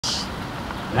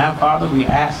Now, Father, we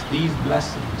ask these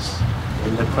blessings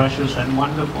in the precious and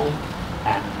wonderful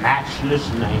and matchless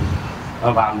name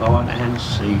of our Lord and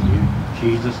Savior,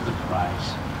 Jesus the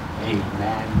Christ.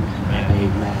 Amen and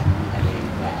amen and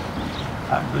amen.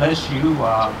 God bless you,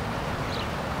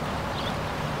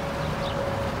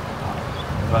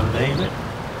 Brother David.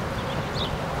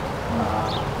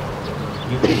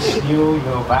 You can seal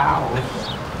your vows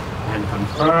and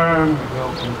confirm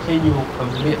your continual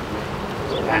commitment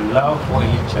and love for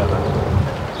each other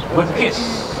with a kiss.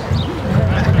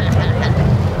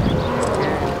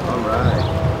 All right.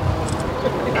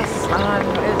 The sun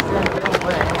is in the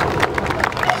way.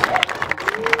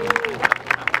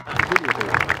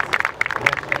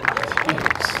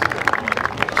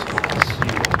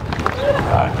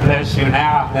 God bless you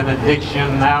now, benediction.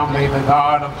 Now may the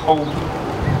God of hope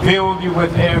fill you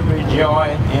with every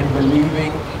joy in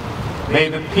believing. May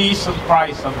the peace of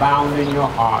Christ abound in your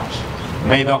hearts.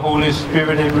 May the Holy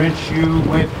Spirit enrich you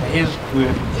with His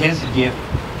gift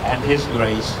and His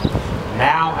grace,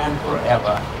 now and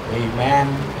forever. Amen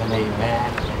and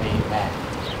amen and amen.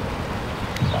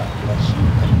 God bless you.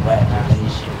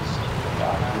 Congratulations.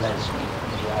 God bless you.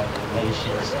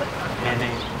 Congratulations.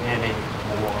 Many, many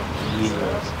more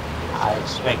years. I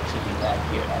expect to be back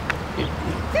here at the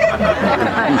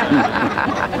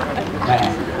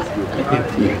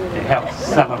 50th to help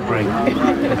celebrate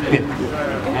the 50th.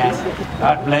 And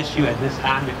God bless you at this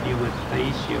time if you would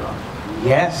place your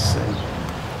yes.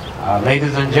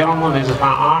 Ladies and gentlemen, it is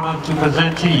my honor to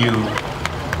present to you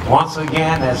once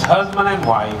again as husband and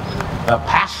wife, the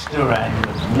pastor and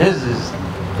Mrs.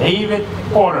 David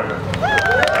Porter.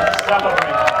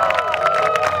 Celebrate.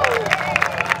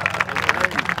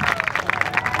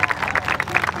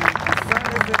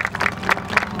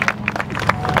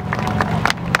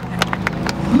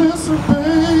 Listen,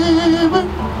 baby,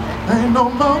 ain't no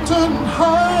mountain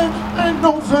high, ain't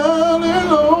no valley